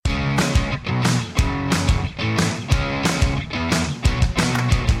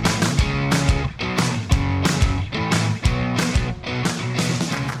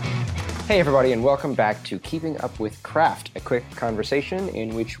Hey everybody, and welcome back to Keeping Up with Craft, a quick conversation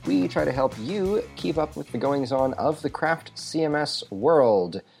in which we try to help you keep up with the goings-on of the craft CMS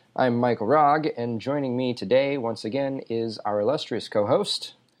world. I'm Michael Rogg, and joining me today, once again, is our illustrious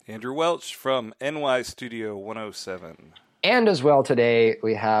co-host, Andrew Welch from NY Studio 107. And as well today,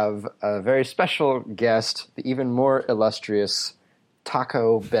 we have a very special guest, the even more illustrious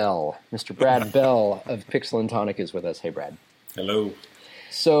Taco Bell. Mr. Brad Bell of Pixel and Tonic is with us. Hey, Brad. Hello.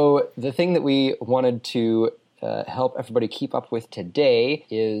 So the thing that we wanted to help everybody keep up with today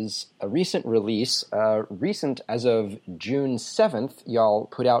is a recent release. Recent as of June 7th, y'all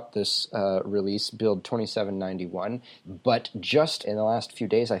put out this release, Build 2791, but just in the last few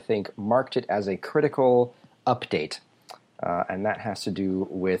days, I think, marked it as a critical update. And that has to do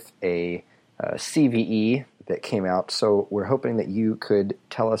with a CVE that came out. So we're hoping that you could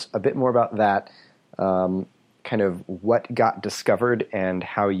tell us a bit more about that, kind of what got discovered and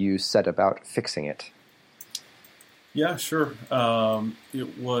how you set about fixing it. Yeah, sure.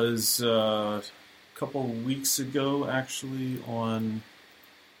 It was a couple weeks ago, actually, on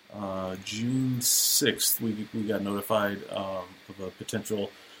June 6th, we got notified of a potential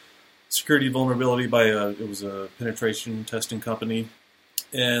security vulnerability by it was a penetration testing company,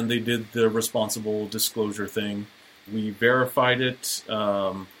 and they did the responsible disclosure thing. We verified it.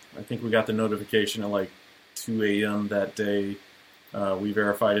 I think we got the notification at like 2 a.m. that day. We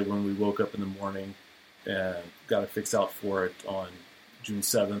verified it when we woke up in the morning and got a fix out for it on June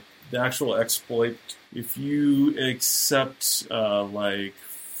 7th. The actual exploit, if you accept like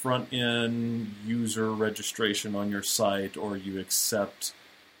front-end user registration on your site, or you accept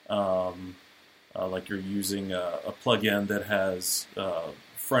like you're using a plugin that has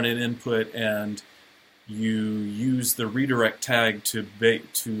front-end input, and you use the redirect tag to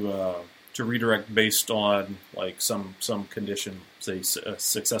redirect based on like some condition, say a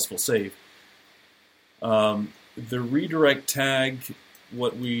successful save. The redirect tag,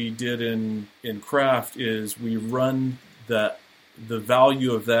 what we did in Craft is we run the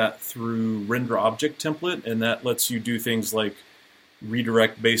value of that through render object template, and that lets you do things like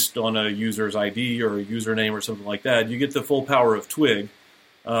redirect based on a user's ID or a username or something like that. You get the full power of Twig,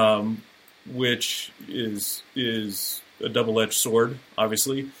 which is a double-edged sword,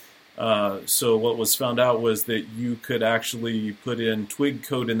 obviously. So what was found out was that you could actually put in Twig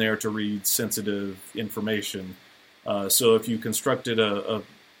code in there to read sensitive information. So if you constructed a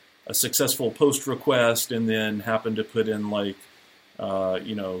successful post request and then happened to put in like,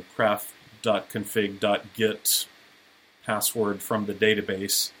 craft.config.get password from the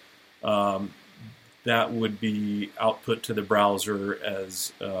database, that would be output to the browser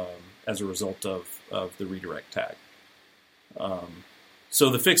as a result of the redirect tag. So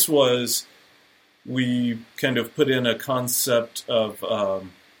the fix was we kind of put in a concept of a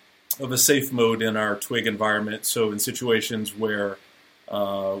safe mode in our Twig environment. So in situations where,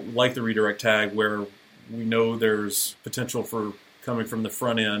 like the redirect tag, where we know there's potential for coming from the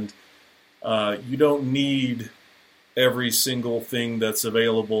front end, you don't need every single thing that's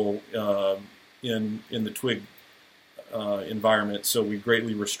available in the Twig environment. So we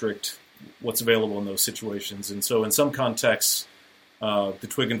greatly restrict what's available in those situations. And so in some contexts, the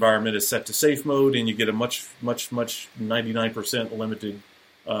Twig environment is set to safe mode, and you get a much 99% limited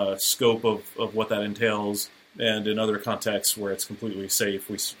scope of what that entails. And in other contexts where it's completely safe,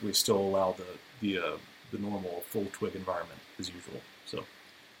 we still allow the normal full Twig environment as usual. So,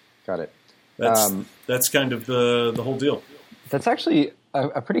 got it. That's kind of the whole deal. That's actually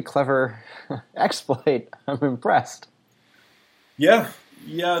a pretty clever exploit. I'm impressed. Yeah.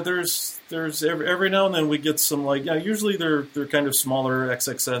 There's every now and then we get some usually they're kind of smaller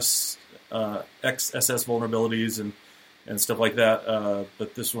XSS vulnerabilities and stuff like that.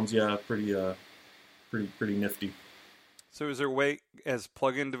 But this one's pretty nifty. So is there a way, as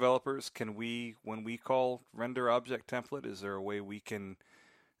plugin developers, when we call render object template, is there a way we can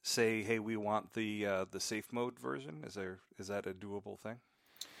say, hey, we want the safe mode version? Is that a doable thing?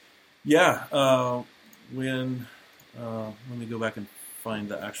 Yeah. Let me go back and find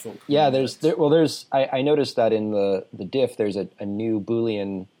the actual code. Yeah, I noticed that in the diff there's a new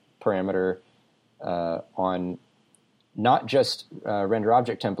Boolean parameter on not just render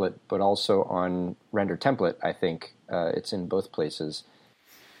object template, but also on render template. I think it's in both places.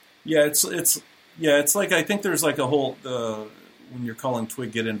 Yeah, it's like, I think there's like a whole when you're calling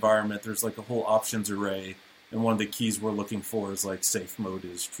Twig get environment, there's like a whole options array, and one of the keys we're looking for is like safe mode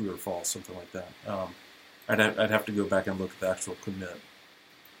is true or false, something like that. I'd have to go back and look at the actual commit.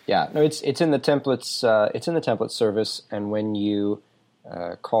 Yeah, no, it's in the templates. It's in the template service, and when you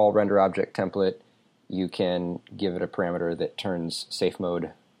call render object template, you can give it a parameter that turns safe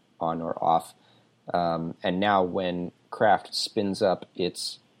mode on or off. And now when Craft spins up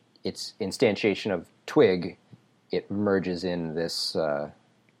its instantiation of Twig, it merges in this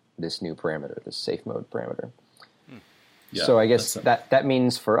new parameter, this safe mode parameter. Yeah, so I guess that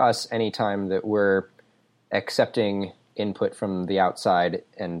means for us, anytime that we're accepting input from the outside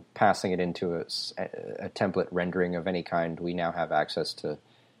and passing it into a template rendering of any kind, we now have access to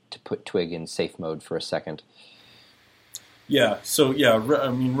put Twig in safe mode for a second. Yeah, so I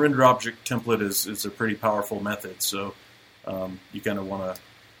mean, render object template is a pretty powerful method. So you kind of want to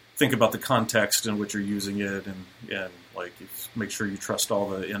think about the context in which you're using it, and like make sure you trust all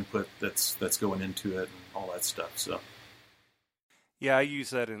the input that's going into it and all that stuff. So yeah, I use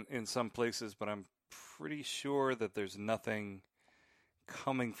that in some places, but I'm pretty sure that there's nothing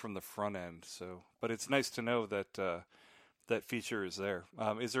coming from the front end. So, but it's nice to know that that feature is there.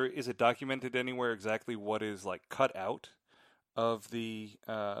 Is it documented anywhere exactly what is like cut out of the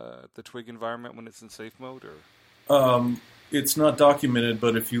Twig environment when it's in safe mode, or? It's not documented,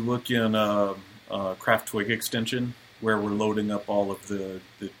 but if you look in Craft Twig extension, where we're loading up all of the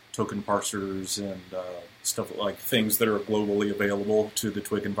token parsers and stuff like things that are globally available to the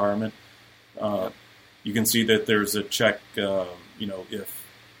Twig environment, you can see that there's a check.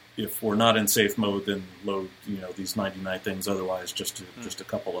 If we're not in safe mode, then load these 99 things. Otherwise, just a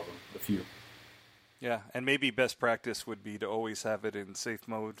couple of them, a few. Yeah, and maybe best practice would be to always have it in safe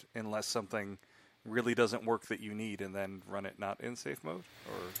mode unless something really doesn't work that you need, and then run it not in safe mode?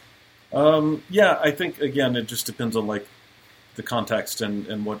 Or yeah, I think, again, it just depends on like the context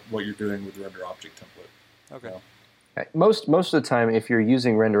and what you're doing with the render object template. Okay. Most of the time, if you're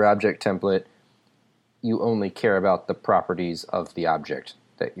using render object template, you only care about the properties of the object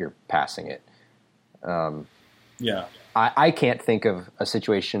that you're passing it. Yeah. I can't think of a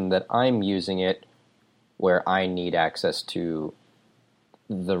situation that I'm using it where I need access to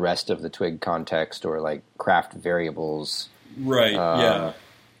the rest of the Twig context or like Craft variables. Right. Yeah.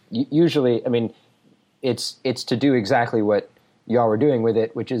 Usually, I mean, it's to do exactly what y'all were doing with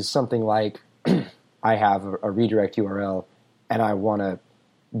it, which is something like I have a redirect URL and I want to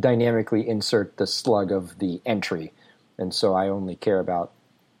dynamically insert the slug of the entry, and so I only care about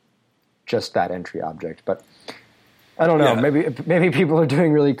just that entry object. But I don't know. Yeah. Maybe people are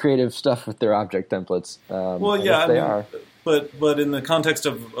doing really creative stuff with their object templates. Well, yeah, they are. But in the context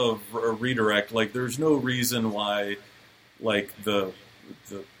of a redirect, like there's no reason why, like the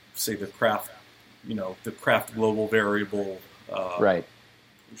Craft, the Craft global variable, right,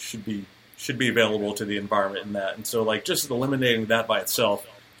 should be available to the environment in that. And so like just eliminating that by itself,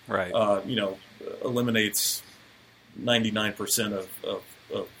 right, eliminates 99%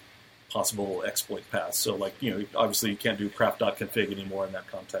 of possible exploit paths. So like, obviously you can't do craft.config anymore in that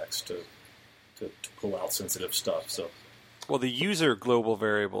context to pull out sensitive stuff. So, well, the user global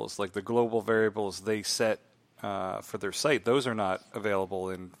variables, like the global variables they set for their site, those are not available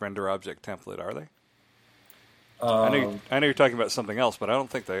in render object template, are they? I know you're talking about something else, but I don't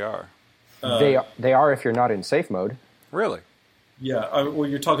think they are. They are if you're not in safe mode. Really? Yeah. Well,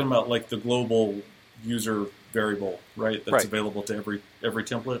 you're talking about like the global user variable, right? That's available to every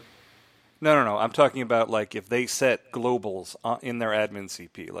template. No. I'm talking about like if they set globals in their admin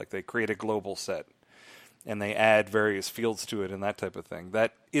CP, like they create a global set and they add various fields to it and that type of thing.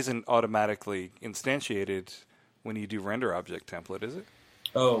 That isn't automatically instantiated when you do render object template, is it?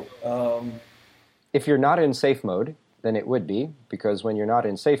 If you're not in safe mode, then it would be, because when you're not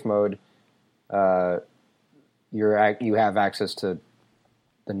in safe mode, you have access to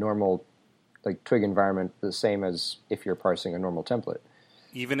the normal like Twig environment the same as if you're parsing a normal template.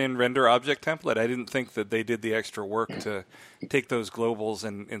 Even in render object template, I didn't think that they did the extra work to take those globals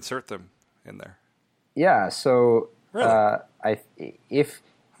and insert them in there. Yeah, so really?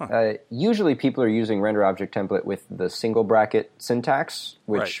 Usually people are using render object template with the single bracket syntax,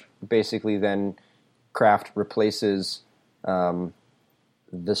 which basically then Craft replaces the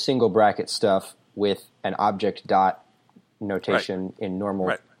single bracket stuff with an object dot notation in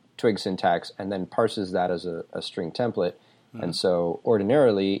normal Twig syntax, and then parses that as a string template. Mm-hmm. And so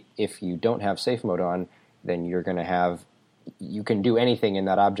ordinarily, if you don't have safe mode on, then you can do anything in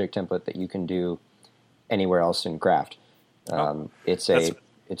that object template that you can do anywhere else in Craft. That's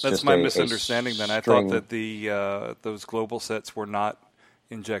just my misunderstanding. Then I thought that those global sets were not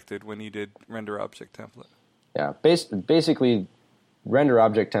injected when you did render object template. Yeah, basically, render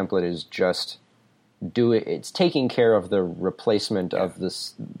object template is just it's taking care of the replacement of the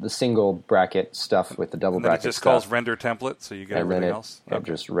single bracket stuff with the double and then bracket. It just stuff. calls render template, so you get and everything then else. It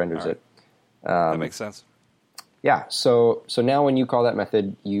just renders it. That makes sense. Yeah. So now when you call that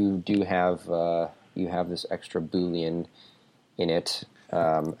method, you do have this extra Boolean in it.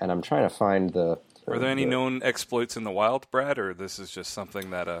 And I'm trying to find the. Are there any known exploits in the wild, Brad, or this is just something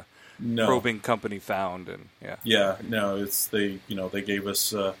that a No. probing company found? And Yeah, no, it's they gave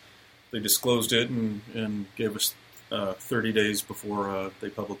us they disclosed it and gave us 30 days before they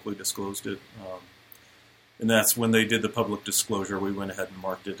publicly disclosed it, and that's when they did the public disclosure. We went ahead and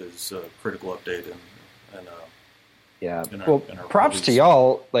marked it as a critical update and yeah. in Well, our props release. to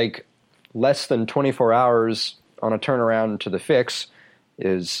y'all. Like less than 24 hours on a turnaround to the fix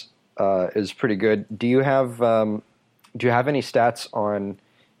is pretty good. Do you have any stats on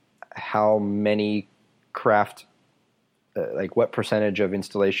how many craft, like what percentage of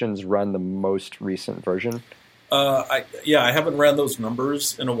installations run the most recent version? I haven't ran those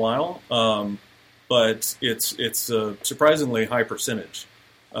numbers in a while, but it's a surprisingly high percentage.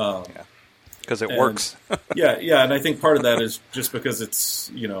 because it works. yeah, and I think part of that is just because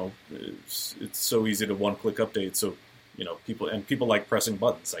it's so easy to one-click update. So people like pressing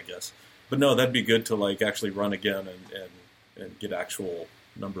buttons, I guess. But no, that'd be good to like actually run again and get actual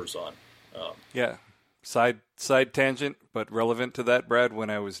numbers on. Yeah. Side tangent, but relevant to that, Brad. When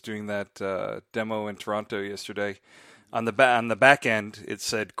I was doing that demo in Toronto yesterday, on the back end, it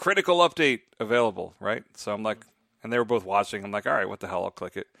said critical update available, right? So I'm like, and they were both watching. I'm like, all right, what the hell? I'll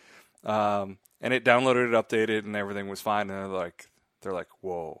click it. And it downloaded it, updated, and everything was fine. And they're like,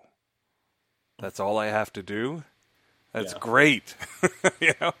 whoa, that's all I have to do? That's great.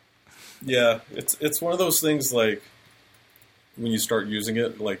 Yeah, it's one of those things like when you start using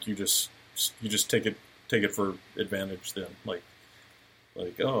it, like you just take it for advantage. Then like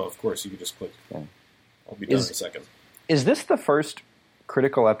oh, of course you can just click. Yeah. I'll be done in a second. Is this the first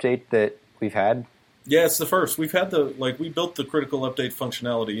critical update that we've had? Yeah, it's the first. We've had we built the critical update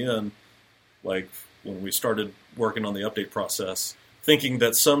functionality in like when we started working on the update process, thinking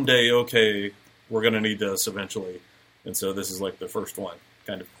that someday, okay, we're going to need this eventually, and so this is like the first one,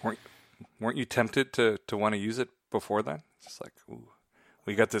 kind of. Weren't you tempted to want to use it before then? It's like, ooh,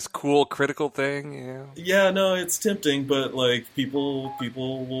 we got this cool critical thing. Yeah. Yeah, no, it's tempting, but like people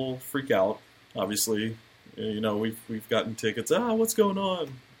will freak out. Obviously, we've gotten tickets. What's going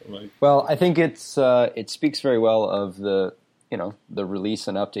on? Well, I think it speaks very well of the release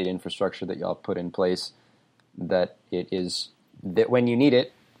and update infrastructure that y'all put in place. That it is that when you need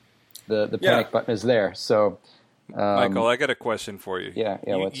it, the panic button is there. So. Michael, I got a question for you. Yeah.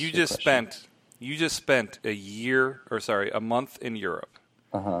 You just spent a month in Europe.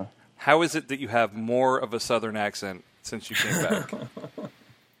 Uh-huh. How is it that you have more of a Southern accent since you came back?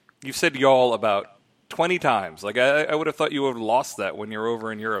 You've said y'all about 20 times. Like I would have thought you would have lost that when you're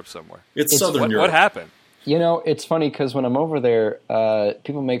over in Europe somewhere. It's Southern Europe. What happened? It's funny because when I'm over there,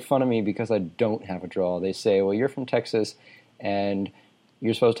 people make fun of me because I don't have a drawl. They say, "Well, you're from Texas, and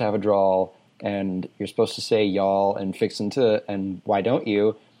you're supposed to have a drawl." And you're supposed to say y'all and fixin' to, and why don't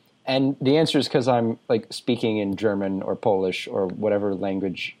you? And the answer is because I'm like speaking in German or Polish or whatever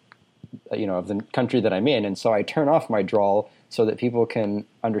language, of the country that I'm in. And so I turn off my drawl so that people can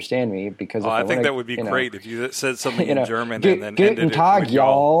understand me. Because I think that would be great if you said something in German and then Guten ended Tag, it with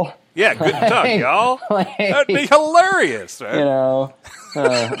y'all. Yeah, guten Tag, y'all. That'd be hilarious, right?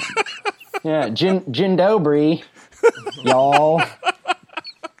 Jin Dobry, y'all.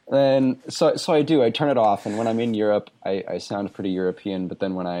 And so I do. I turn it off, and when I'm in Europe, I sound pretty European. But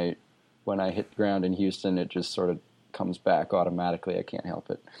then when I hit the ground in Houston, it just sort of comes back automatically. I can't help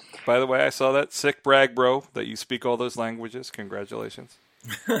it. By the way, I saw that. Sick brag, bro, that you speak all those languages. Congratulations.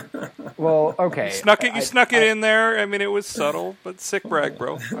 Well, okay. You snuck it in there. I mean, it was subtle, but sick brag,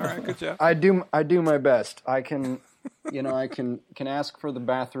 bro. All right, good job. I do my best. I can, I can ask for the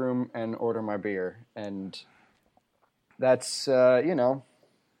bathroom and order my beer, and that's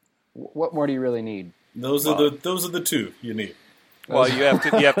What more do you really need? Those are the two you need. Well, you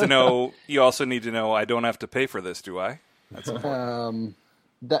have to know. You also need to know. I don't have to pay for this, do I? That's important.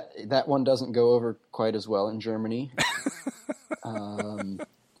 That one doesn't go over quite as well in Germany.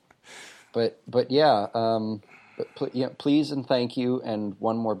 But please and thank you, and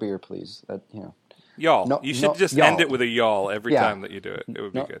one more beer, please. Y'all. You should just y'all. end it with a y'all every time that you do it. It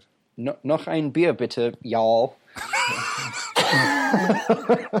would be good. Noch ein Bier bitte, y'all.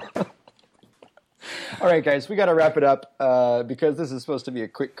 All right, guys, we got to wrap it up because this is supposed to be a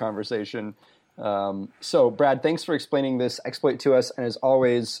quick conversation. So, Brad, thanks for explaining this exploit to us. And as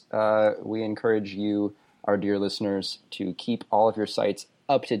always, we encourage you, our dear listeners, to keep all of your sites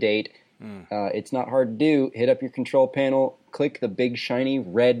up to date. It's not hard to do. Hit up your control panel, click the big shiny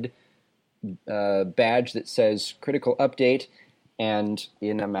red badge that says critical update, and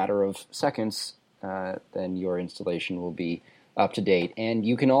in a matter of seconds, then your installation will be up to date. And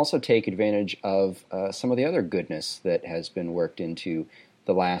you can also take advantage of some of the other goodness that has been worked into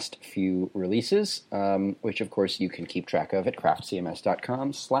the last few releases, which of course you can keep track of at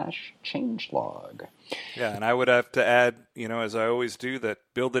craftcms.com/changelog. Yeah, and I would have to add, as I always do, that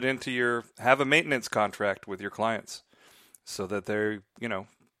build it into have a maintenance contract with your clients so that they're,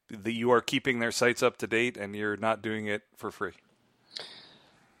 that you are keeping their sites up to date and you're not doing it for free.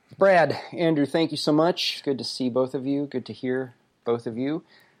 Brad, Andrew, thank you so much. Good to see both of you. Good to hear both of you.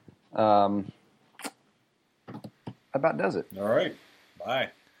 About does it. All right. Bye.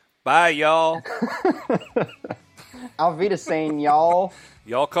 Bye, y'all. Auf Wiedersehen, y'all.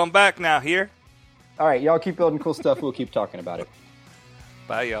 Y'all come back now here. All right, y'all keep building cool stuff. We'll keep talking about it.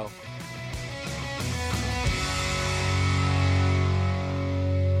 Bye, y'all.